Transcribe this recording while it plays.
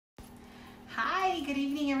Hi, good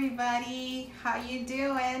evening everybody. How you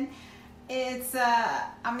doing? It's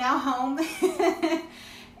I'm now home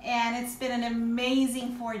and it's been an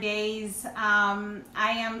amazing 4 days. I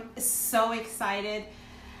am so excited.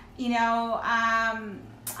 I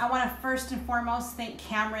want to first and foremost thank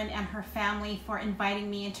Cameron and her family for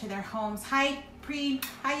inviting me into their homes. Hi, Pre.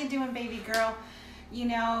 How you doing, baby girl?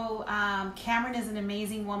 Cameron is an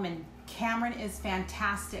amazing woman. Cameron is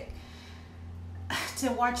fantastic.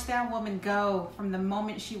 To watch that woman go from the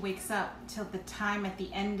moment she wakes up till the time at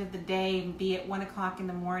the end of the day, be it 1 o'clock in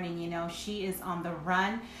the morning, she is on the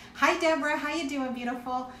run. Hi, Deborah. How you doing,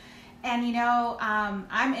 beautiful? And,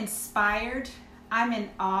 I'm inspired. I'm in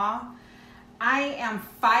awe. I am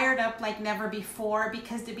fired up like never before,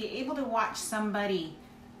 because to be able to watch somebody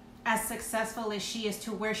as successful as she is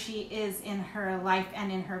to where she is in her life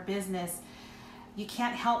and in her business, you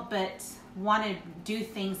can't help but want to do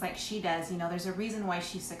things like she does. There's a reason why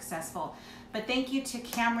she's successful. But thank you to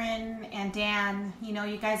Cameron and Dan.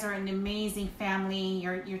 You guys are an amazing family.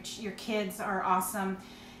 Your kids are awesome.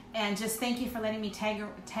 And just thank you for letting me tag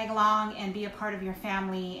along and be a part of your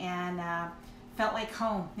family. And felt like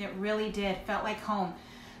home. It really did. Felt like home.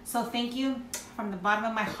 So thank you from the bottom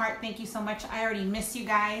of my heart. Thank you so much. I already miss you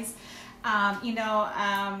guys.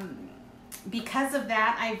 Because of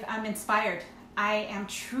that, I'm inspired. I am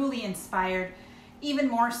truly inspired, even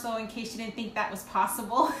more so in case you didn't think that was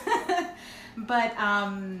possible. But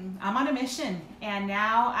I'm on a mission, and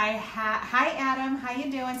now hi Adam, how you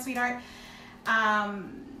doing, sweetheart?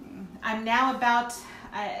 I'm now about,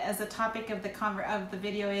 as the topic of the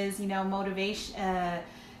video is, motivation,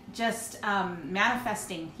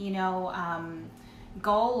 manifesting,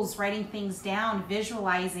 goals, writing things down,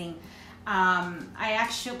 visualizing.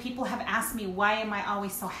 People have asked me, why am I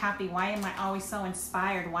always so happy? Why am I always so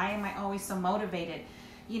inspired? Why am I always so motivated?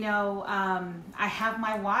 I have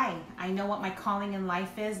my why. I know what my calling in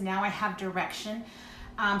life is. Now I have direction.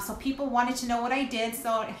 So people wanted to know what I did.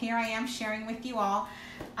 So here I am sharing with you all.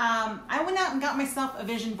 I went out and got myself a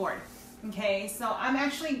vision board. Okay. So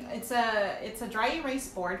it's a dry erase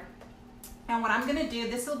board. And what I'm going to do,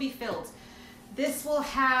 this will be filled. This will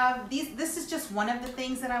have this is just one of the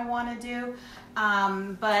things that I want to do.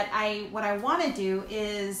 But what I want to do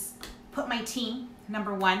is put my team,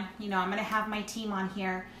 number one. I'm going to have my team on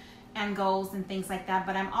here and goals and things like that.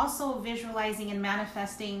 But I'm also visualizing and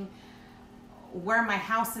manifesting where my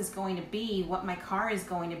house is going to be, what my car is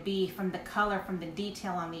going to be, from the color, from the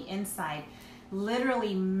detail on the inside.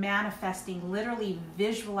 Literally manifesting, literally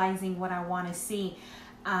visualizing what I want to see.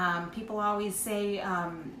 People always say,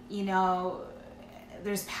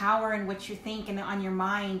 there's power in what you think and on your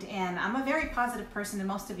mind. And I'm a very positive person, and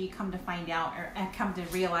most of you come to find out or come to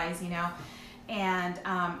realize, and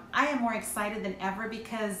I am more excited than ever,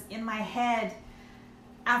 because in my head,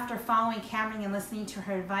 after following Cameron and listening to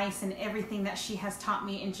her advice and everything that she has taught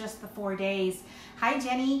me in just the 4 days. Hi,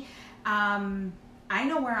 Jenny. I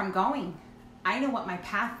know where I'm going. I know what my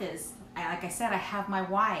path is. Like I said, I have my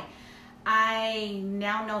why. I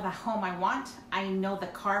now know the home I want. I know the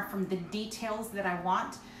car from the details that I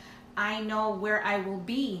want. I know where I will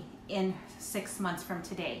be in 6 months from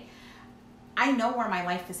today. I know where my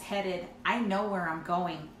life is headed. I know where I'm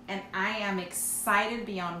going. And I am excited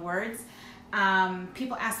beyond words.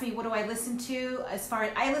 People ask me, what do I listen to?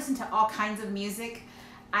 I listen to all kinds of music.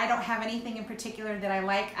 I don't have anything in particular that I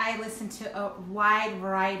like. I listen to a wide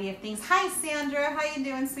variety of things. Hi, Sandra. How you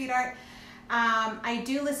doing, sweetheart? I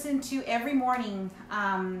do listen to every morning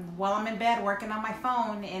while I'm in bed working on my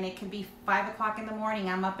phone, and it could be 5 o'clock in the morning.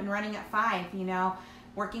 I'm up and running at 5,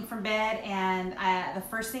 working from bed, and the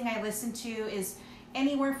first thing I listen to is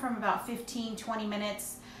anywhere from about 15-20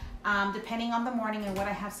 minutes, depending on the morning and what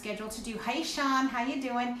I have scheduled to do. Hi, Sean, how you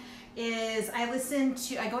doing?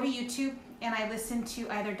 I go to YouTube and I listen to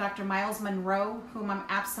either Dr. Miles Monroe, whom I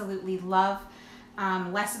absolutely love,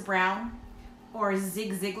 Les Brown, or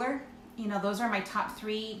Zig Ziglar. Those are my top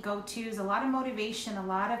 3 go-tos. A lot of motivation, a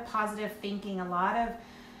lot of positive thinking, a lot of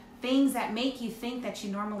things that make you think that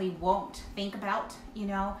you normally won't think about.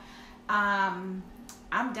 I'm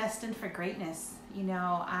destined for greatness.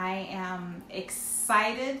 I am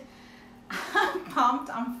excited. I'm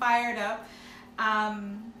pumped. I'm fired up.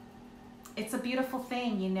 It's a beautiful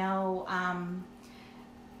thing,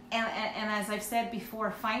 And as I've said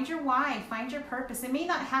before, find your why, find your purpose. It may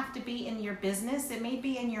not have to be in your business. It may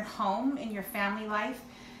be in your home, in your family life,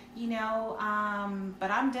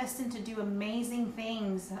 but I'm destined to do amazing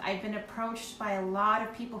things. I've been approached by a lot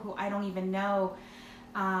of people who I don't even know,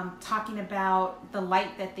 talking about the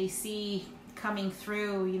light that they see coming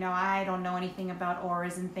through. I don't know anything about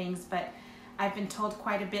auras and things, but I've been told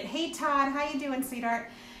quite a bit. Hey, Todd, how you doing, sweetheart?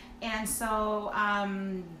 And so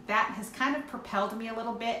that has kind of propelled me a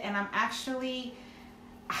little bit, and I'm actually,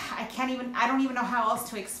 I don't even know how else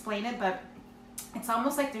to explain it, but it's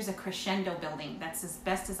almost like there's a crescendo building. That's as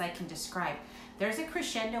best as I can describe. There's a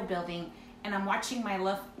crescendo building, and I'm watching my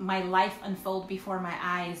life unfold before my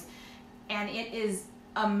eyes, and it is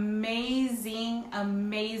amazing,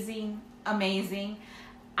 amazing, amazing.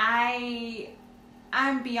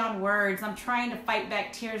 I'm beyond words. I'm trying to fight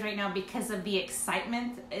back tears right now because of the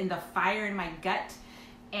excitement and the fire in my gut.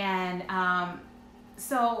 And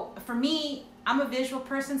so for me, I'm a visual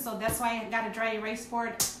person, so that's why I got a dry erase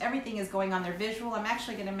board. Everything is going on there visual. I'm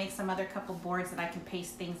actually going to make some other couple boards that I can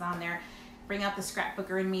paste things on there. Bring out the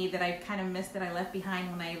scrapbooker in me that I kind of missed, that I left behind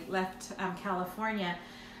when I left California.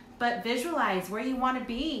 But visualize where you want to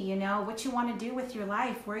be, you know, what you want to do with your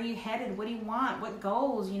life, where are you headed, what do you want, what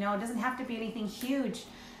goals, you know. It doesn't have to be anything huge,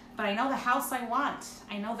 but I know the house I want.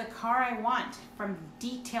 I know the car I want, from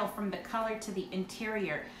detail, from the color to the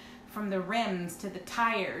interior, from the rims to the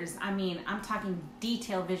tires. I mean, I'm talking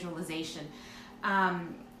detailed visualization.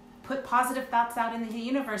 Put positive thoughts out into the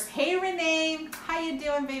universe. Hey, Renee, how you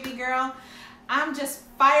doing, baby girl? I'm just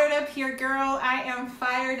fired up here, girl. I am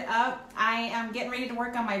fired up. I am getting ready to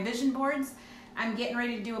work on my vision boards. I'm getting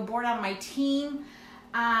ready to do a board on my team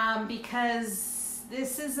because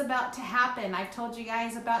this is about to happen. I've told you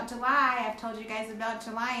guys about July.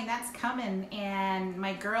 And that's coming. And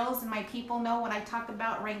my girls and my people know when I talk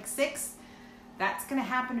about rank 6. That's going to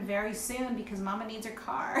happen very soon because Mama needs her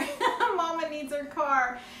car. Mama needs her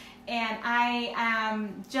car. And I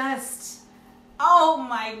am just... oh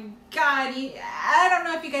my God, I don't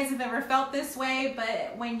know if you guys have ever felt this way,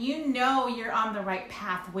 but when you know you're on the right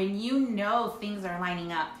path, when you know things are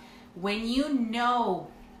lining up, when you know,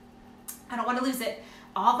 I don't want to lose it,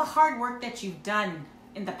 all the hard work that you've done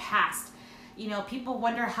in the past. You know, people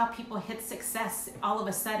wonder how people hit success all of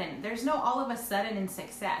a sudden. There's no all of a sudden in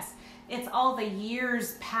success. It's all the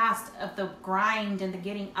years past of the grind and the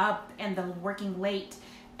getting up and the working late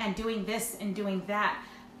and doing this and doing that.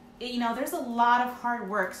 You know, there's a lot of hard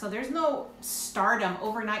work. So there's no stardom,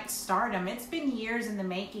 overnight stardom. It's been years in the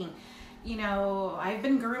making. You know, I've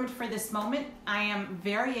been groomed for this moment. I am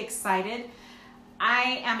very excited.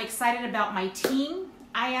 I am excited about my team.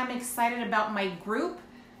 I am excited about my group,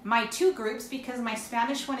 my 2 groups, because my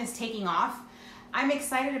Spanish one is taking off. I'm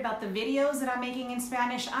excited about the videos that I'm making in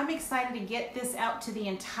Spanish. I'm excited to get this out to the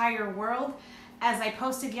entire world. As I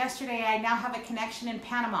posted yesterday, I now have a connection in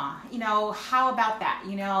Panama. You know, how about that?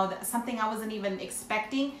 You know, something I wasn't even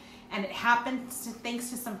expecting, and it happened thanks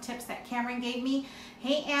to some tips that Cameron gave me.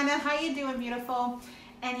 Hey, Anna, how you doing, beautiful?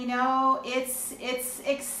 And you know, it's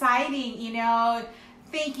exciting, you know.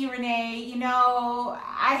 Thank you, Renee. You know,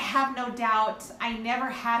 I have no doubt. I never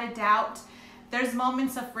had a doubt. There's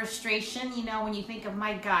moments of frustration, you know, when you think of,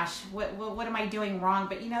 my gosh, what am I doing wrong?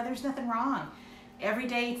 But you know, there's nothing wrong. Every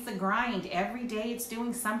day it's the grind. Every day it's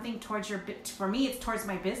doing something towards for me, it's towards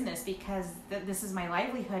my business, because this is my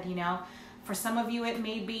livelihood, you know. For some of you, it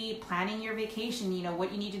may be planning your vacation, you know,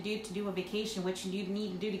 what you need to do a vacation, what you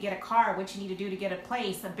need to do to get a car, what you need to do to get a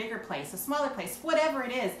place, a bigger place, a smaller place, whatever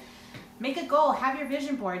it is. Make a goal, have your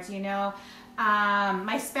vision boards, you know.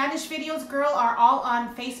 My Spanish videos, girl, are all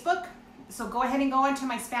on Facebook. So go ahead and go onto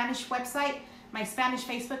my Spanish website, my Spanish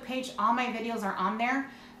Facebook page. All my videos are on there.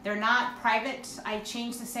 They're not private. I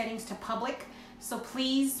changed the settings to public. So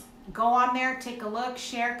please go on there, take a look,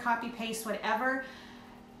 share, copy, paste, whatever.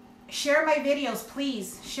 Share my videos,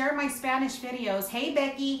 please. Share my Spanish videos. Hey,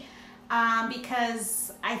 Becky,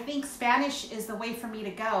 because I think Spanish is the way for me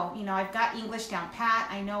to go. You know, I've got English down pat.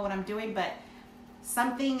 I know what I'm doing, but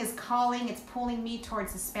something is calling. It's pulling me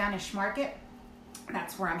towards the Spanish market.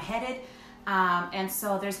 That's where I'm headed. And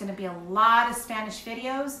so there's going to be a lot of Spanish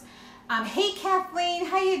videos. Hey, Kathleen,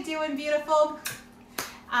 how you doing, beautiful?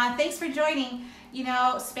 Thanks for joining. You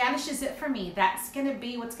know, Spanish is it for me. That's going to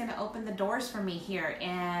be what's going to open the doors for me here.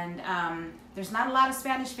 And there's not a lot of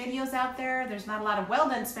Spanish videos out there. There's not a lot of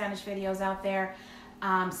well-done Spanish videos out there.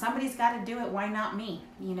 Somebody's got to do it. Why not me?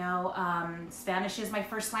 You know, Spanish is my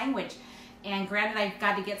first language. And granted, I've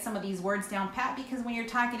got to get some of these words down pat, because when you're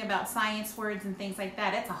talking about science words and things like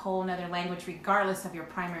that, it's a whole nother language, regardless of your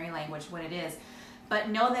primary language, what it is. But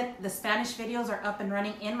know that the Spanish videos are up and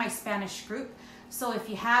running in my Spanish group. So if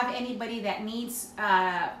you have anybody that needs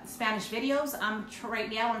Spanish videos,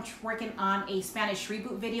 right now I'm working on a Spanish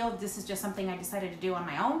reboot video. This is just something I decided to do on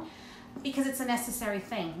my own because it's a necessary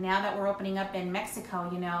thing. Now that we're opening up in Mexico,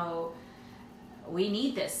 you know, we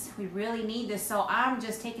need this. We really need this. So I'm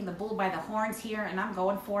just taking the bull by the horns here, and I'm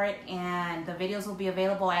going for it. And the videos will be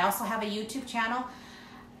available. I also have a YouTube channel.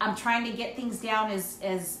 I'm trying to get things down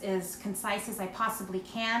as concise as I possibly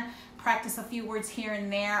can. Practice a few words here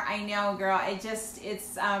and there. I know, girl,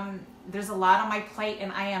 there's a lot on my plate,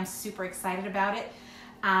 and I am super excited about it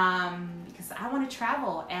because I want to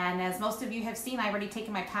travel. And as most of you have seen, I've already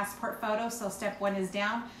taken my passport photo, so step 1 is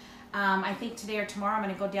down. I think today or tomorrow I'm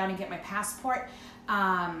going to go down and get my passport,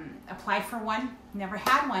 apply for one. Never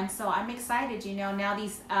had one, so I'm excited. You know, now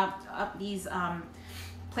these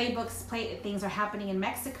things are happening in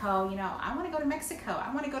Mexico. You know, I want to go to Mexico.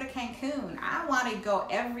 I want to go to Cancun. I want to go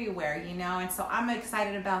everywhere, you know, and so I'm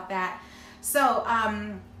excited about that. So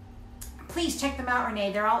please check them out,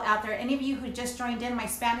 Renee. They're all out there. Any of you who just joined in, my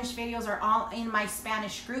Spanish videos are all in my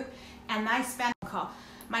Spanish group, and my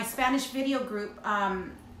Spanish video group,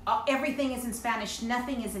 everything is in Spanish.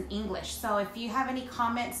 Nothing is in English. So if you have any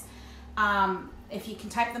comments, if you can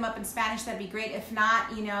type them up in Spanish, that'd be great. If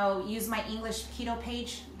not, you know, use my English keto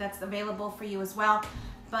page. That's available for you as well.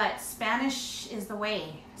 But Spanish is the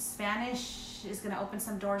way. Spanish is going to open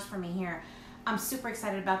some doors for me here. I'm super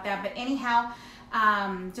excited about that. But anyhow,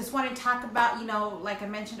 just want to talk about, you know, like I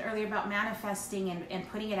mentioned earlier, about manifesting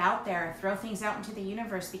and putting it out there. Throw things out into the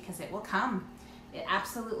universe, because it will come. It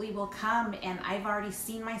absolutely will come. And I've already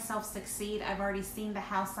seen myself succeed. I've already seen the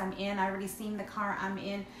house I'm in. I've already seen the car I'm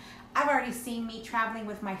in. I've already seen me traveling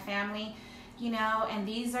with my family, you know, and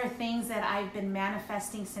these are things that I've been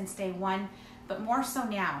manifesting since day one, but more so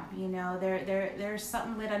now. You know, there's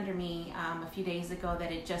something lit under me a few days ago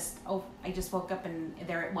that I just woke up and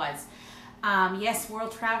there it was. Yes,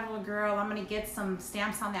 world traveler girl, I'm going to get some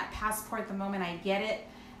stamps on that passport the moment I get it.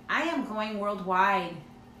 I am going worldwide.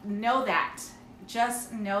 Know that.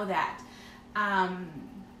 Just know that.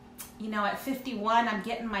 You know, at 51,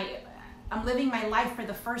 I'm living my life for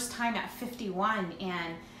the first time at 51,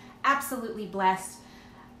 and absolutely blessed,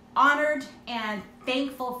 honored, and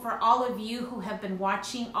thankful for all of you who have been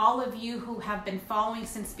watching, all of you who have been following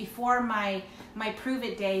since before my Prove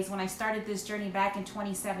It days when I started this journey back in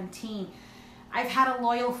 2017. I've had a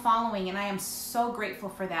loyal following, and I am so grateful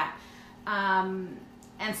for that.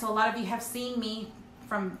 And so a lot of you have seen me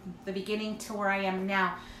from the beginning to where I am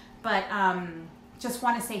now. But just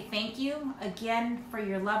want to say thank you again for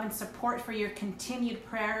your love and support, for your continued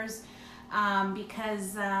prayers,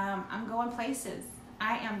 because I'm going places.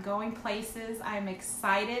 I am going places. I'm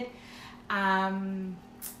excited.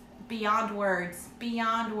 Beyond words,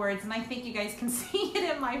 beyond words. And I think you guys can see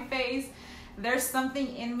it in my face. There's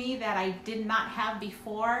something in me that I did not have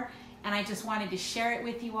before, and I just wanted to share it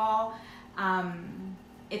with you all.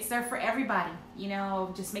 It's there for everybody. You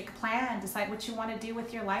know, just make a plan, decide what you want to do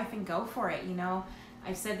with your life, and go for it. You know,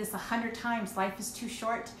 I've said this 100 times, life is too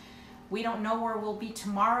short. We don't know where we'll be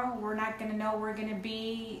tomorrow. We're not going to know where we're going to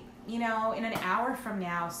be, you know, in an hour from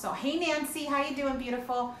now. So, hey, Nancy, how you doing,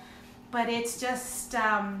 beautiful? But it's just,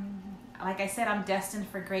 like I said, I'm destined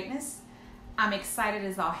for greatness. I'm excited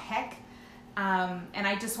as all heck. And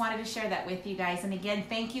I just wanted to share that with you guys. And again,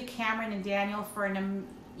 thank you, Cameron and Daniel, for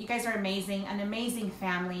you guys are amazing, an amazing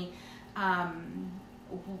family.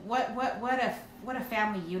 What a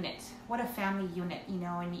family unit. What a family unit, you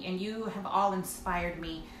know, and you have all inspired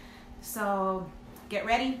me. So get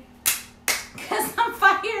ready, because I'm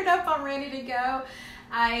fired up. I'm ready to go.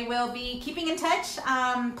 I will be keeping in touch.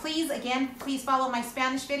 Please follow my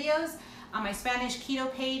Spanish videos on my Spanish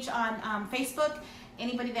keto page on Facebook.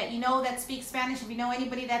 Anybody that you know that speaks Spanish, if you know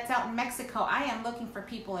anybody that's out in Mexico, I am looking for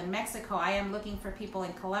people in Mexico. I am looking for people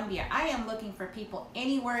in Colombia. I am looking for people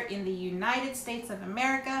anywhere in the United States of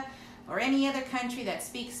America or any other country that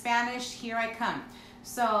speaks Spanish. Here I come.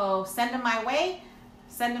 So send them my way.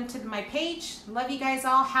 Send them to my page. Love you guys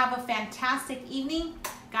all. Have a fantastic evening.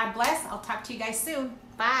 God bless. I'll talk to you guys soon.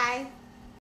 Bye.